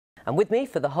And with me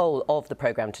for the whole of the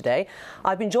programme today,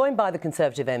 I've been joined by the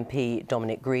Conservative MP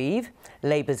Dominic Grieve,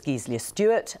 Labour's Gisela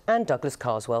Stewart and Douglas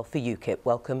Carswell for UKIP.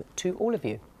 Welcome to all of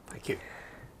you. Thank you.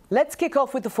 Let's kick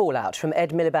off with the fallout from Ed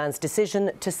Miliband's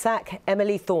decision to sack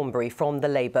Emily Thornberry from the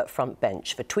Labour front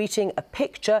bench for tweeting a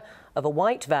picture of a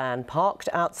white van parked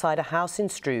outside a house in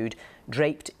Strood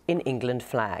draped in England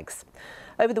flags.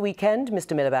 Over the weekend,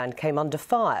 Mr Miliband came under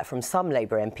fire from some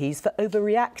Labour MPs for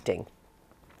overreacting.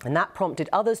 And that prompted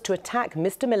others to attack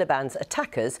Mr Miliband's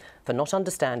attackers for not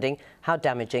understanding how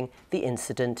damaging the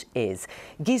incident is.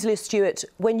 Gisela Stewart,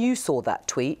 when you saw that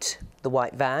tweet, the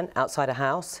white van outside a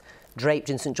house, draped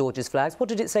in St George's flags, what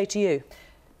did it say to you?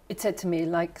 It said to me,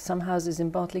 like some houses in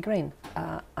Berkeley Green.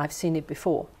 I've seen it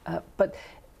before. But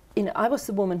you know, I was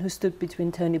the woman who stood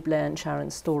between Tony Blair and Sharon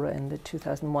Storer in the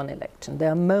 2001 election.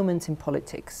 There are moments in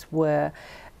politics where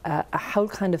a whole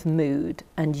kind of mood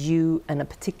and you and a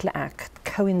particular act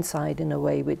coincide in a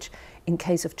way which, in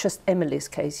case of just Emily's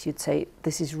case, you'd say,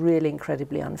 this is really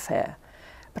incredibly unfair.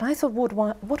 But I thought,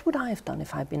 what would I have done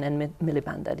if I'd been in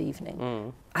Miliband that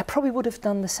evening? I probably would have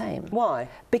done the same. Why?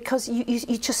 Because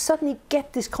you just suddenly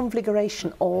get this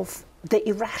conflagration of the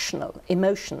irrational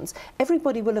emotions.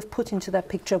 Everybody will have put into that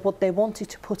picture what they wanted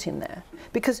to put in there.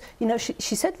 Because, you know,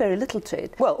 she said very little to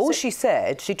it. Well, all she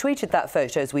said, she tweeted that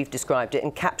photo as we've described it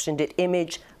and captioned it,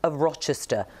 image of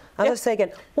Rochester. And I'll say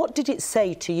again, what did it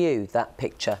say to you, that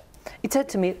picture? It said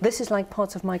to me, this is like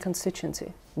part of my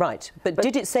constituency. Right, but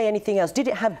did it say anything else? Did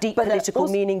it have deep political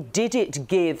meaning? Did it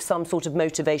give some sort of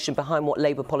motivation behind what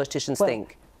Labour politicians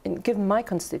think? Given my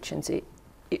constituency,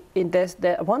 there's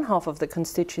one half of the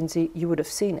constituency, you would have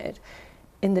seen it.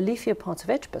 In the leafier part of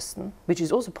Edgbaston, which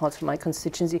is also part of my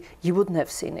constituency, you wouldn't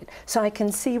have seen it. So I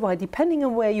can see why, depending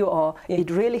on where you are, it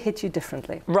really hit you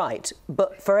differently. Right,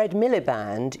 but for Ed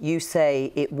Miliband, you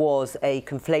say it was a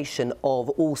conflation of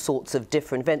all sorts of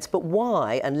different events. But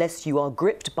why, unless you are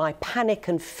gripped by panic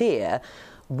and fear,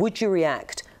 would you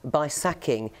react by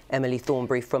sacking Emily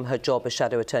Thornberry from her job as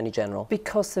Shadow Attorney General?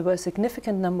 Because there were a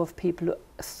significant number of people who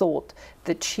thought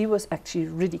that she was actually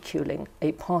ridiculing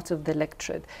a part of the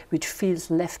electorate which feels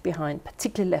left behind,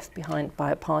 particularly left behind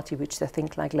by a party which they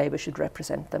think like Labour should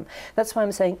represent them. That's why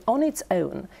I'm saying on its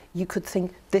own you could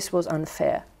think this was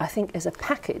unfair. I think as a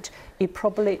package it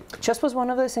probably just was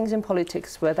one of those things in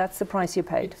politics where that's the price you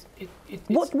paid.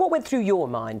 What went through your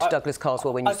mind, Douglas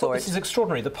Carswell, when you saw it? This is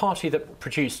extraordinary. The party that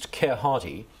produced Keir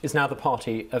Hardie is now the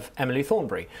party of Emily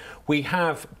Thornberry. We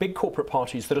have big corporate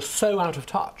parties that are so out of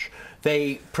touch.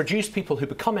 They produce people who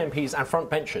become MPs and front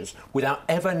benchers without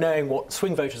ever knowing what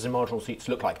swing voters in marginal seats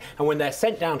look like. And when they're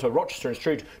sent down to Rochester and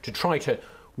Strood to try to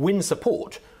win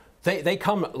support, they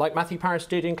come, like Matthew Parris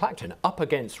did in Clacton, up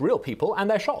against real people, and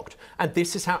they're shocked. And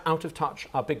this is how out of touch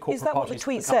our big corporate parties become. Is that what the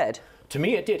tweet said? To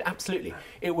me, it did, absolutely.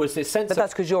 It was this sense But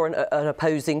that's because you're an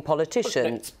opposing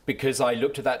politician. It's because I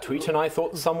looked at that tweet and I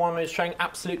thought someone was showing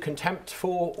absolute contempt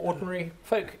for ordinary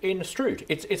folk in Strood.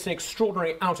 It's an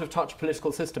extraordinary out-of-touch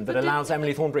political system that allows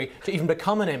Emily Thornberry to even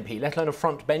become an MP, let alone a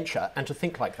front bencher, and to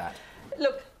think like that.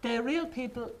 Look, there are real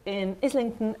people in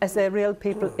Islington as there are real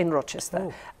people in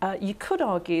Rochester. You could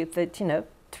argue that, you know,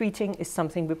 tweeting is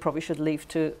something we probably should leave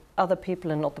to other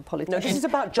people and not the politicians. No, this is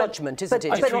about judgment, isn't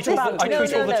it? I tweet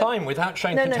all the time without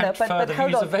showing contempt for the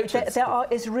views of voters. There are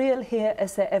as real here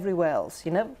as there everywhere else,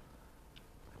 you know?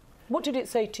 What did it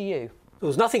say to you? There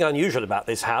was nothing unusual about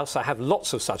this house. I have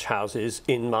lots of such houses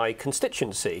in my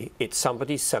constituency. It's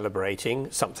somebody celebrating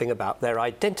something about their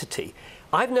identity.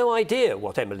 I've no idea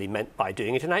what Emily meant by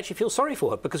doing it, and I actually feel sorry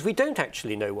for her because we don't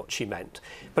actually know what she meant.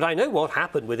 But I know what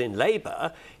happened within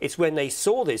Labour. It's when they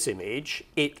saw this image,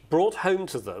 it brought home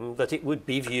to them that it would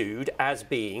be viewed as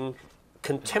being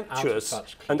contemptuous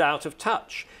and out of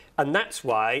touch. And that's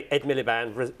why Ed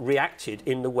Miliband reacted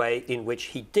in the way in which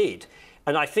he did.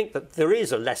 And I think that there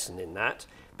is a lesson in that,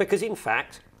 because in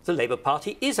fact the Labour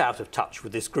Party is out of touch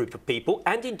with this group of people,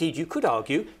 and indeed you could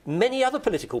argue many other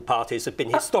political parties have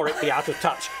been historically out of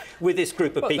touch with this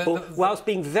group of people, whilst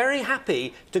being very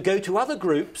happy to go to other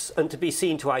groups and to be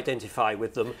seen to identify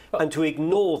with them and to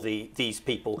ignore these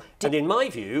people. And in my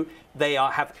view, they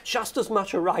have just as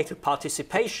much a right of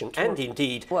participation, and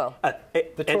indeed,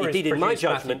 in my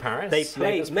judgment,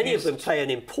 many of them play an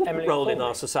important role in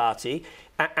our society,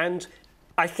 and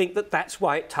I think that that's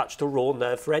why it touched a raw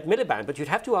nerve for Ed Miliband. But you'd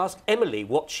have to ask Emily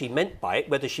what she meant by it,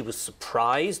 whether she was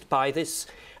surprised by this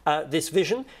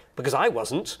vision, because I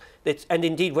wasn't. And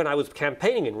indeed, when I was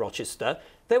campaigning in Rochester,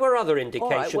 there were other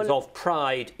indications of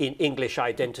pride in English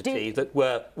identity that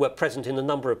were present in a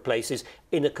number of places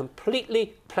in a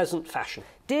completely pleasant fashion.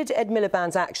 Did Ed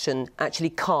Miliband's action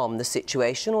actually calm the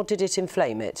situation, or did it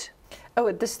inflame it? Oh,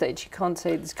 at this stage, you can't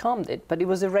say this calmed it, but it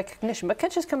was a recognition. But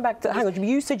can I just come back to hang on,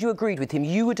 you said you agreed with him.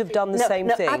 You would have done the same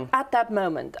thing. At that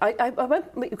moment, I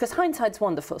went, because hindsight's a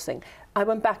wonderful thing. I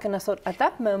went back and I thought, at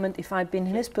that moment, if I'd been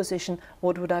in his position,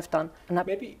 what would I have done? And I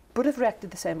would have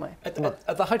reacted the same way. At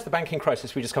the height of the banking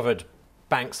crisis, we discovered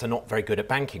banks are not very good at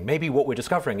banking. Maybe what we're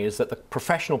discovering is that the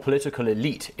professional political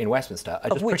elite in Westminster are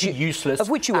just pretty useless. Of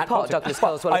which you were part, Douglas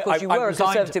Caldwell. Of course, you were a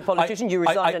Conservative politician. You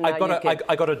resigned and now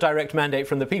I got a direct mandate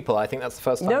from the people. I think that's the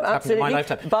first time it's happened in my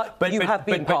lifetime. But you have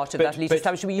been part of that elite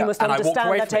establishment. You must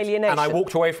understand that alienation. And I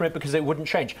walked away from it because it wouldn't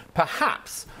change.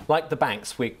 Perhaps, like the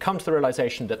banks, we come to the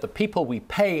realisation that the people we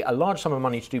pay a large sum of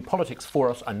money to do politics for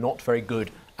us are not very good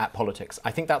at politics.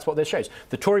 I think that's what this shows.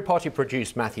 The Tory party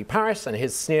produced Matthew Parris and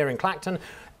his sneer in Clacton.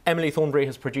 Emily Thornberry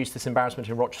has produced this embarrassment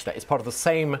in Rochester. It's part of the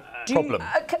same problem.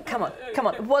 Come on.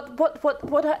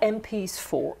 What are MPs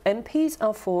for? MPs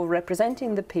are for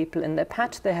representing the people in their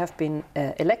patch they have been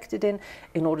elected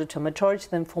in order to a majority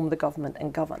of them form the government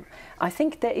and govern. I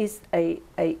think there is a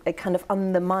kind of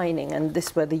undermining, and this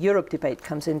is where the Europe debate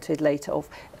comes into it later, of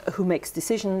who makes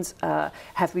decisions,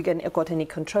 have we got any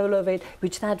control over it,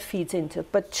 which that feeds into.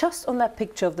 But just on that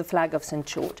picture of the flag of St.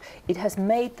 George, it has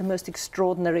made the most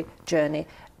extraordinary journey.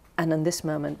 And in this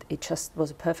moment, it just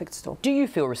was a perfect storm. Do you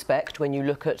feel respect when you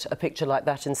look at a picture like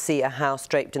that and see a house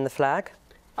draped in the flag?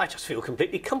 I just feel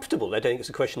completely comfortable. I don't think it's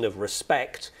a question of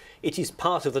respect. It is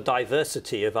part of the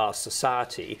diversity of our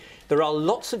society. There are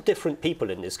lots of different people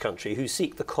in this country who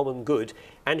seek the common good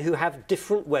and who have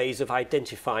different ways of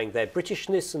identifying their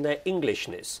Britishness and their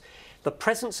Englishness. The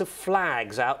presence of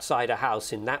flags outside a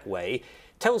house in that way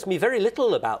tells me very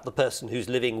little about the person who's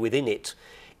living within it.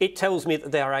 It tells me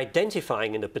that they are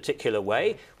identifying in a particular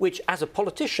way, which as a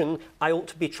politician, I ought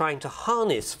to be trying to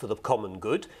harness for the common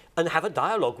good and have a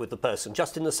dialogue with the person,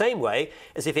 just in the same way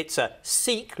as if it's a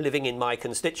Sikh living in my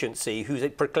constituency who's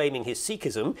proclaiming his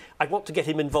Sikhism, I'd want to get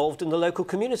him involved in the local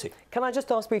community. Can I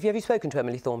just ask briefly, have you spoken to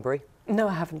Emily Thornberry? No,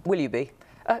 I haven't. Will you be?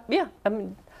 Yeah. I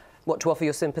mean, what, to offer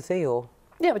your sympathy or...?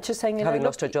 Yeah, but just saying, having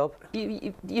lost her job,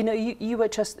 you were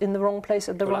just in the wrong place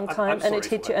at the wrong time, and it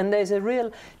hit you. And there's a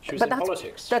real. She was in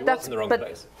politics. She was in the wrong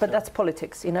place. But that's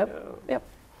politics, you know. Yep.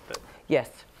 Yes,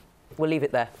 we'll leave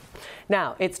it there.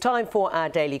 Now it's time for our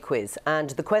daily quiz, and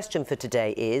the question for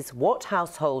today is: what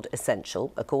household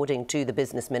essential, according to the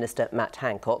Business Minister Matt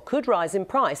Hancock, could rise in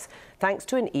price thanks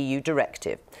to an EU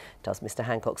directive? Does Mr.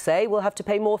 Hancock say we'll have to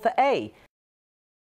pay more for A,